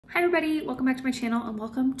Hi everybody, welcome back to my channel and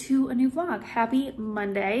welcome to a new vlog. Happy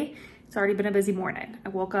Monday. It's already been a busy morning. I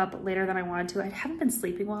woke up later than I wanted to. I haven't been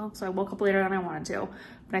sleeping well, so I woke up later than I wanted to,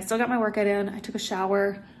 but I still got my workout in. I took a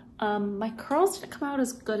shower. My curls didn't come out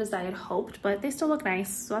as good as I had hoped, but they still look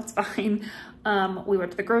nice, so that's fine. We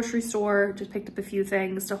went to the grocery store, just picked up a few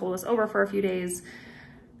things to hold us over for a few days.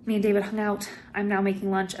 Me and David hung out. I'm now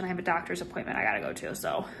making lunch and I have a doctor's appointment I gotta go to,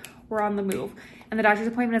 so we're on the move. And the doctor's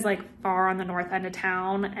appointment is like far on the north end of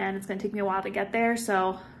town and it's gonna take me a while to get there,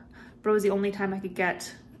 so, but it was the only time I could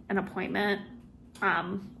get an appointment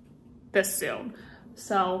this soon.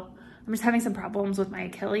 So I'm just having some problems with my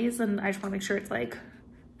Achilles and I just wanna make sure it's like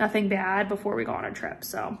nothing bad before we go on a trip.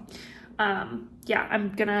 So yeah, I'm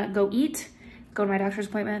gonna go eat, go to my doctor's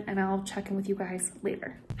appointment, and I'll check in with you guys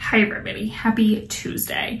later. Hi everybody, happy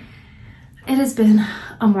Tuesday. It has been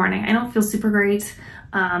a morning. I don't feel super great.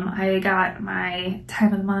 I got my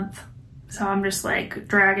time of the month, so I'm just like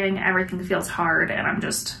dragging. Everything feels hard and I'm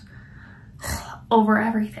just over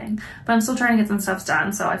everything, but I'm still trying to get some stuff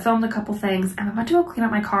done. So I filmed a couple things and I'm about to go clean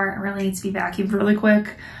up my car. It really needs to be vacuumed really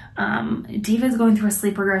quick. David's going through a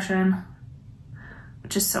sleep regression,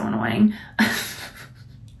 which is so annoying.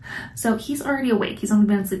 So he's already awake. He's only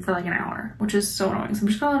been asleep for like an hour, which is so annoying. So I'm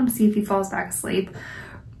just gonna let him see if he falls back asleep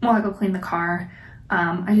while I go clean the car.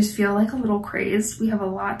 I just feel like a little crazed. We have a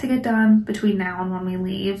lot to get done between now and when we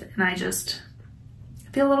leave, and I just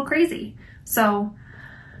feel a little crazy. So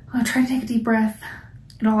I'm gonna try to take a deep breath.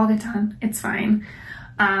 It'll all get done. It's fine.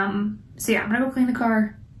 So yeah, I'm gonna go clean the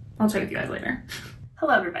car. I'll check with you guys later.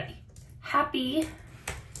 Hello everybody. Happy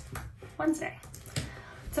Wednesday.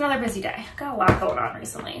 It's another busy day. Got a lot going on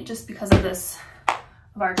recently just because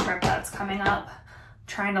of our trip that's coming up. I'm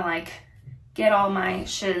trying to like get all my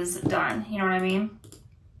shiz done, you know what I mean?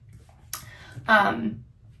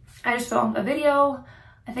 I just filmed a video.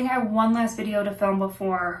 I think I have one last video to film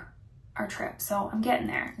before our trip, so I'm getting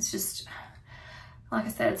there. It's just, like I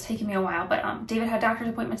said, it's taking me a while, but David had doctor's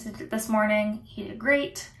appointments this morning. He did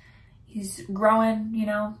great. He's growing, you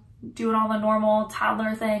know, doing all the normal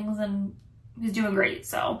toddler things, and he's doing great.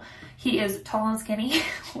 So he is tall and skinny,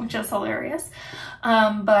 which is hilarious.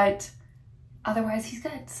 But otherwise he's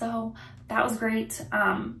good. So that was great.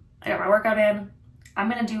 I got my workout in. I'm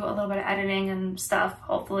gonna do a little bit of editing and stuff,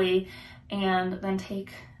 hopefully, and then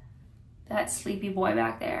take that sleepy boy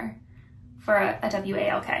back there for a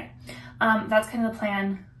WALK. That's kind of the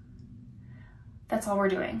plan. That's all we're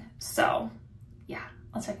doing. So yeah,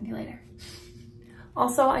 I'll check with you later.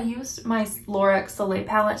 Also, I used my Lorex Soleil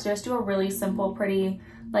palette to just do a really simple, pretty,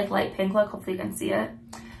 like light pink look. Hopefully you can see it.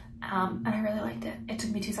 And I really liked it. It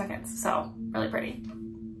took me 2 seconds, so really pretty.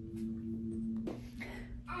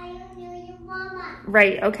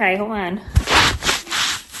 Right, okay, hold on.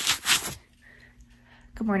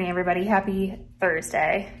 Good morning, everybody. Happy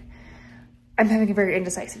Thursday. I'm having a very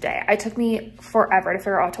indecisive day. It took me forever to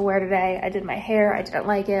figure out what to wear today. I did my hair, I didn't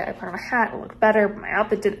like it. I put on my hat, it looked better, but my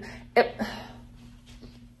outfit didn't.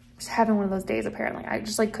 Just having one of those days, apparently. I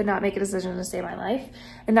just like could not make a decision to save my life.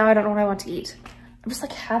 And now I don't know what I want to eat. I'm just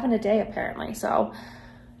like having a day, apparently. So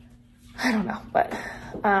I don't know, but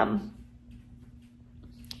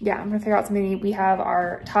yeah, I'm gonna figure out something to eat. We have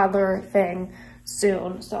our toddler thing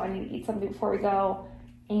soon, so I need to eat something before we go.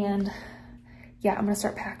 And yeah, I'm gonna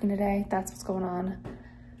start packing today. That's what's going on.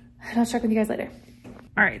 And I'll check with you guys later.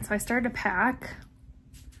 All right, so I started to pack.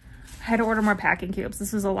 I had to order more packing cubes.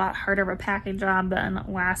 This was a lot harder of a packing job than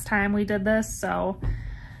last time we did this, so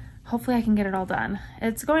hopefully I can get it all done.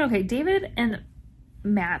 It's going okay. David and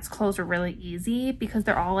Matt's clothes are really easy because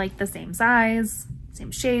they're all like the same size, same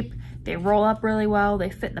shape. They roll up really well. They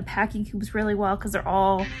fit in the packing cubes really well because they're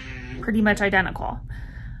all pretty much identical.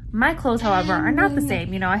 My clothes, however, are not the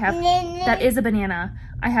same. You know, I have, that is a banana.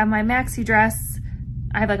 I have my maxi dress.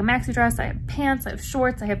 I have like a maxi dress, I have pants, I have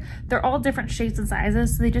shorts, they're all different shapes and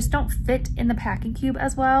sizes, so they just don't fit in the packing cube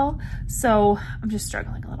as well. So I'm just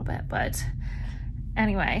struggling a little bit, but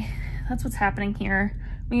anyway, that's what's happening here.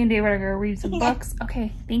 Me and David are gonna read some books.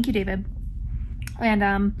 Okay, thank you, David. And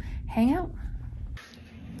hang out.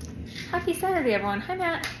 Happy Saturday, everyone. Hi,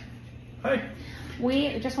 Matt. Hi.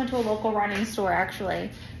 We just went to a local running store,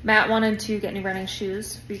 actually. Matt wanted to get new running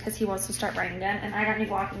shoes because he wants to start running again, and I got new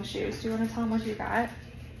walking shoes. Do you want to tell him what you got?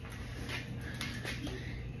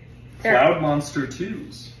 Cloud Monster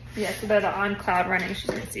 2s. Yeah, so they're the On Cloud running shoes.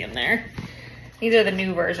 You can see them there. These are the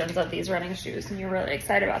new versions of these running shoes, and you're really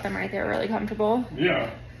excited about them, right? They're really comfortable. Yeah.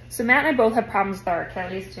 So Matt and I both have problems with our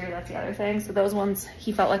Achilles too. That's the other thing. So those ones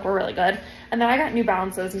he felt like were really good. And then I got New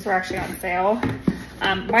Balances. These were actually on sale.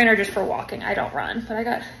 Mine are just for walking. I don't run, but I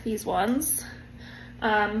got these ones.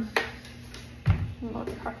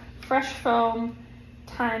 Fresh foam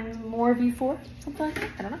time more V4, something like that,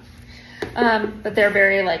 I don't know. But they're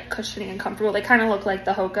very like cushiony and comfortable. They kind of look like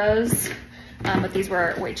the Hoka's, but these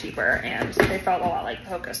were way cheaper and they felt a lot like the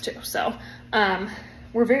Hoka's too. So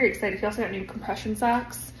we're very excited. He also got new compression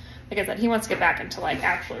socks. Like I said, he wants to get back into like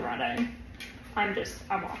actually running. I'm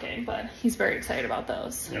walking, but he's very excited about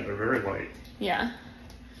those. Yeah, they're very light. Yeah.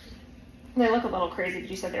 They look a little crazy, but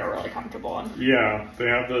you said they were really comfortable. Yeah, they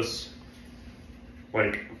have this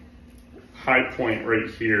like high point right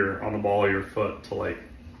here on the ball of your foot to like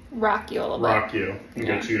rock you a little bit. Rock you and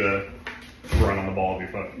get you to run on the ball of your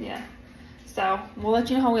foot. Yeah. So we'll let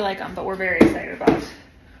you know how we like them, but we're very excited about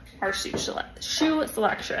our shoe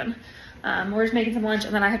selection. We're just making some lunch,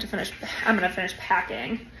 and then I'm gonna finish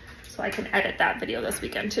packing so I can edit that video this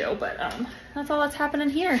weekend too. But that's all that's happening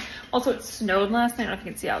here. Also, it snowed last night. I don't know if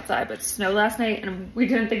you can see outside, but it snowed last night, and we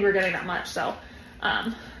didn't think we were getting that much. So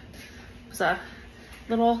it was a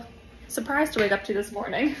little surprise to wake up to this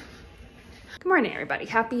morning. Good morning, everybody.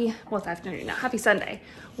 It's afternoon now. Happy Sunday.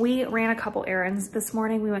 We ran a couple errands this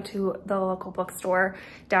morning. We went to the local bookstore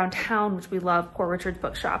downtown, which we love. Poor Richard's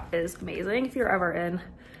Bookshop is amazing if you're ever in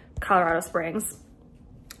Colorado Springs.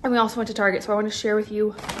 And we also went to Target, so I want to share with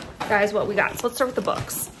you guys what we got. So let's start with the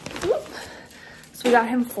books. So we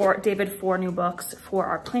got David four new books for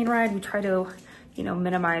our plane ride. We try to,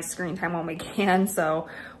 minimize screen time when we can. So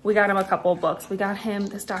we got him a couple of books. We got him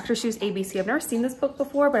this Dr. Seuss ABC. I've never seen this book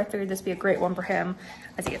before, but I figured this would be a great one for him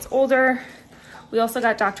as he gets older. We also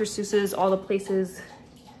got Dr. Seuss's All the Places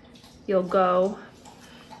You'll Go.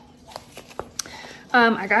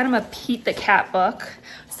 I got him a Pete the Cat book.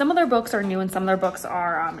 Some of their books are new and some of their books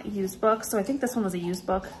are used books. So I think this one was a used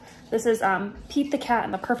book. This is Pete the Cat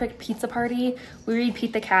and the Perfect Pizza Party. We read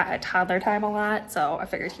Pete the Cat at toddler time a lot, so I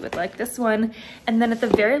figured he would like this one. And then at the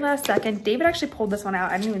very last second, David actually pulled this one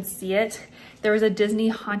out. I didn't even see it. There was a Disney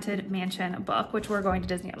Haunted Mansion book, which we're going to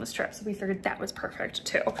Disney on this trip, so we figured that was perfect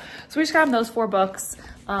too. So we just got him those 4 books.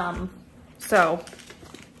 So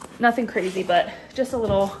nothing crazy, but just a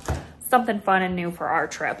little something fun and new for our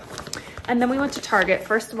trip. And then we went to Target.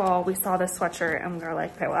 First of all, we saw this sweatshirt and we were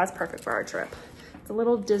like, okay, well, that's perfect for our trip. It's a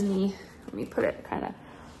little Disney, let me put it kind of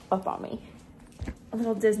up on me. A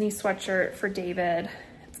little Disney sweatshirt for David.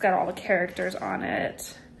 It's got all the characters on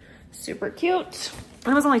it. Super cute.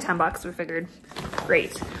 And it was only 10 bucks, so we figured,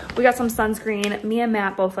 great. We got some sunscreen. Me and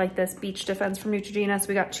Matt both like this Beach Defense from Neutrogena, so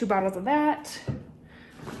we got 2 bottles of that.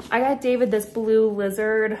 I got David this Blue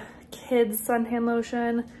Lizard Kids suntan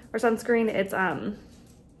lotion or sunscreen. It's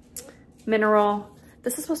mineral.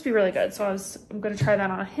 This is supposed to be really good, so I'm gonna try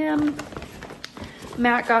that on him.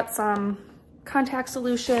 Matt got some contact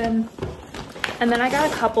solution. And then I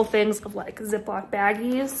got a couple things of like Ziploc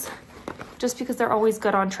baggies, just because they're always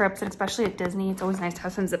good on trips, and especially at Disney, it's always nice to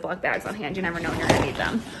have some Ziploc bags on hand. You never know when you're gonna need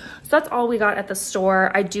them. So that's all we got at the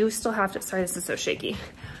store. I do still have to, sorry, this is so shaky.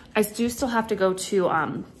 I do still have to go to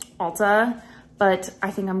Ulta, but I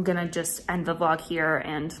think I'm gonna just end the vlog here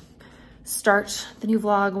and start the new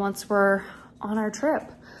vlog once we're on our trip.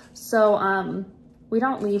 So we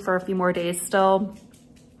don't leave for a few more days still,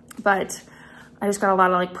 but I just got a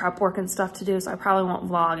lot of like prep work and stuff to do, so I probably won't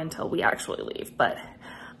vlog until we actually leave. But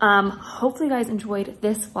hopefully you guys enjoyed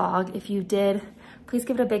this vlog. If you did, please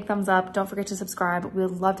give it a big thumbs up. Don't forget to subscribe. We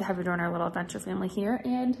would love to have you join our little adventure family here.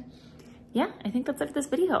 And yeah, I think that's it for this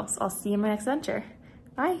video. So I'll see you in my next adventure.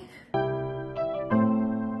 Bye.